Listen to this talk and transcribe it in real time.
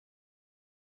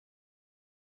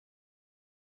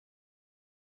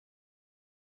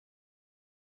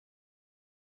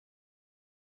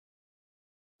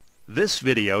This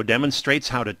video demonstrates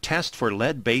how to test for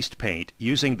lead-based paint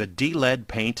using the D-Lead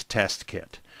Paint Test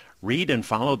Kit. Read and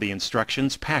follow the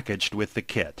instructions packaged with the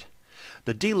kit.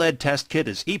 The D-Lead Test Kit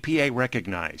is EPA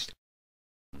recognized.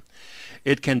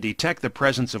 It can detect the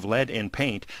presence of lead in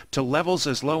paint to levels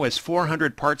as low as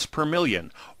 400 parts per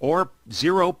million, or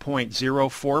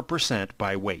 0.04%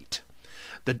 by weight.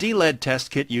 The D-Lead Test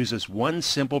Kit uses one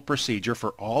simple procedure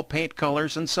for all paint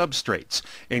colors and substrates,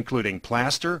 including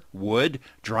plaster, wood,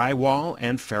 drywall,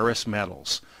 and ferrous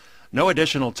metals. No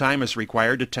additional time is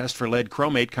required to test for lead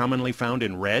chromate commonly found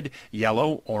in red,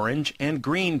 yellow, orange, and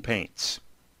green paints.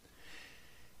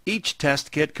 Each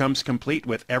test kit comes complete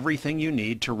with everything you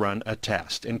need to run a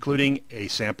test, including a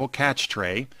sample catch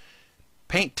tray,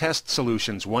 paint test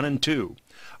solutions 1 and 2,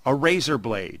 a razor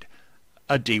blade,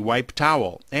 a D-wipe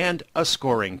towel, and a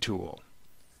scoring tool.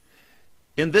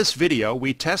 In this video,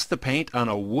 we test the paint on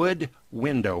a wood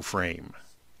window frame.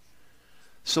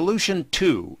 Solution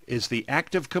 2 is the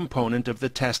active component of the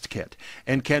test kit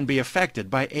and can be affected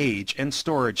by age and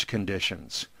storage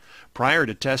conditions. Prior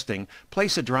to testing,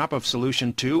 place a drop of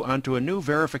Solution 2 onto a new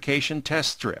verification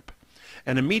test strip.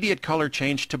 An immediate color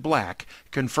change to black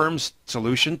confirms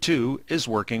Solution 2 is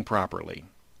working properly.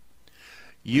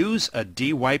 Use a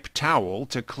D-wipe towel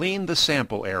to clean the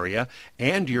sample area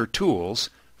and your tools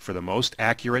for the most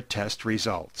accurate test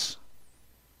results.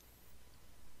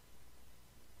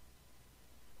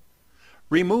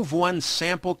 Remove one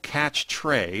sample catch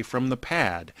tray from the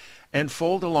pad and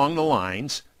fold along the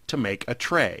lines to make a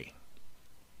tray.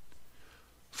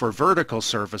 For vertical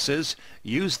surfaces,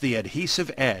 use the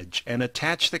adhesive edge and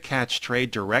attach the catch tray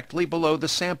directly below the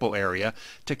sample area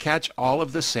to catch all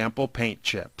of the sample paint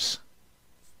chips.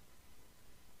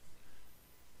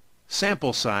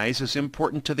 Sample size is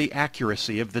important to the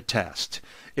accuracy of the test.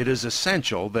 It is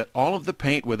essential that all of the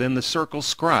paint within the circle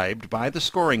scribed by the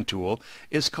scoring tool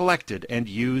is collected and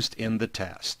used in the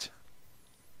test.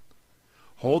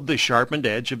 Hold the sharpened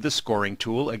edge of the scoring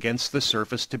tool against the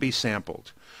surface to be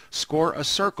sampled. Score a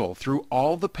circle through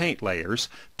all the paint layers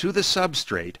to the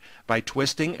substrate by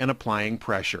twisting and applying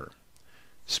pressure.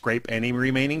 Scrape any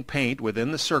remaining paint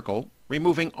within the circle,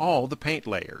 removing all the paint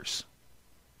layers.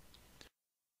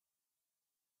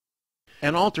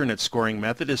 An alternate scoring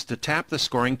method is to tap the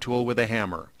scoring tool with a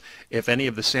hammer. If any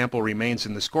of the sample remains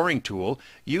in the scoring tool,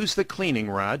 use the cleaning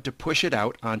rod to push it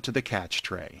out onto the catch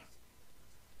tray.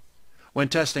 When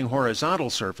testing horizontal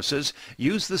surfaces,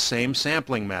 use the same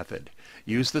sampling method.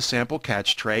 Use the sample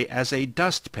catch tray as a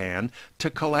dustpan to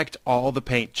collect all the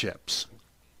paint chips.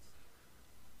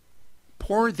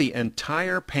 Pour the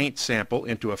entire paint sample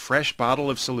into a fresh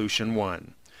bottle of Solution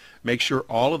 1. Make sure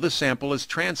all of the sample is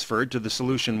transferred to the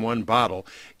Solution 1 bottle,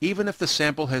 even if the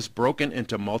sample has broken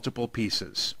into multiple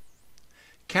pieces.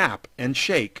 Cap and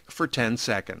shake for 10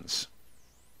 seconds.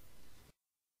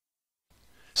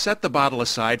 Set the bottle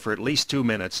aside for at least 2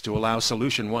 minutes to allow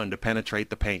Solution 1 to penetrate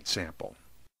the paint sample.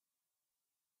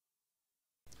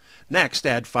 Next,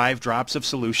 add 5 drops of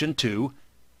Solution 2,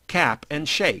 cap and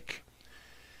shake.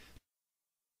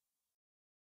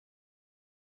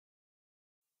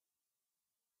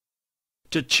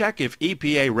 To check if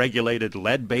EPA-regulated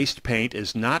lead-based paint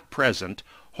is not present,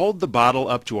 hold the bottle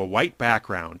up to a white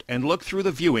background and look through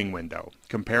the viewing window,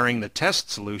 comparing the test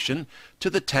solution to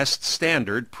the test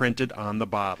standard printed on the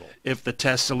bottle. If the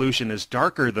test solution is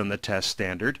darker than the test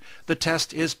standard, the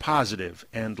test is positive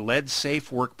and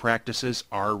lead-safe work practices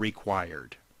are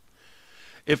required.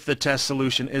 If the test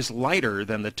solution is lighter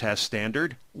than the test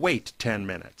standard, wait 10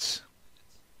 minutes.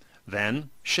 Then,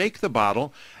 shake the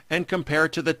bottle and compare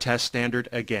to the test standard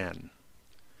again.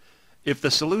 If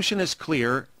the solution is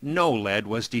clear, no lead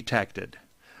was detected.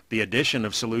 The addition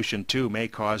of Solution 2 may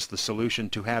cause the solution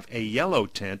to have a yellow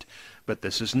tint, but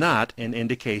this is not an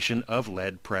indication of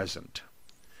lead present.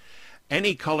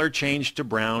 Any color change to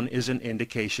brown is an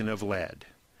indication of lead.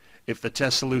 If the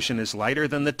test solution is lighter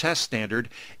than the test standard,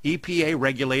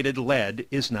 EPA-regulated lead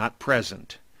is not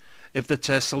present. If the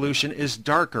test solution is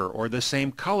darker or the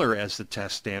same color as the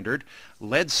test standard,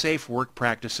 lead-safe work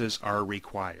practices are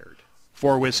required.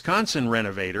 For Wisconsin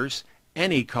renovators,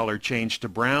 any color change to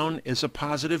brown is a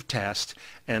positive test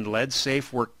and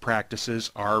lead-safe work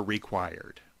practices are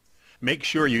required. Make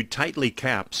sure you tightly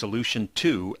cap Solution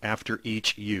 2 after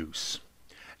each use.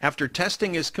 After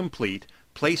testing is complete,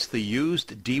 place the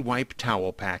used D-wipe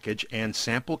towel package and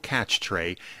sample catch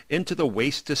tray into the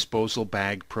waste disposal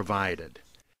bag provided.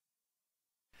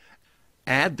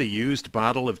 Add the used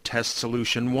bottle of test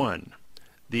Solution 1.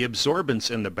 The absorbents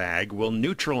in the bag will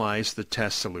neutralize the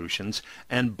test solutions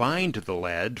and bind the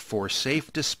lead for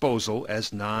safe disposal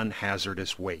as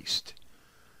non-hazardous waste.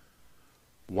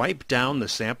 Wipe down the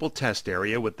sample test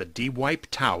area with the D-Wipe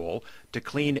towel to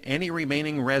clean any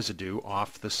remaining residue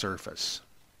off the surface.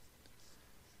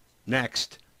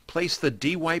 Next, place the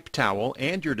D-Wipe towel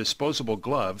and your disposable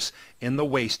gloves in the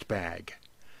waste bag.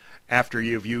 After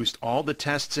you've used all the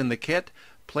tests in the kit,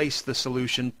 place the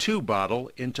Solution 2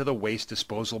 bottle into the waste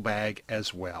disposal bag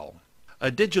as well. A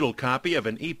digital copy of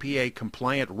an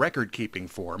EPA-compliant record-keeping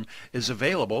form is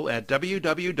available at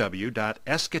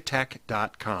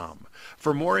www.escatech.com.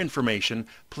 For more information,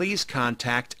 please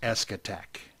contact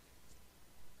Escatech.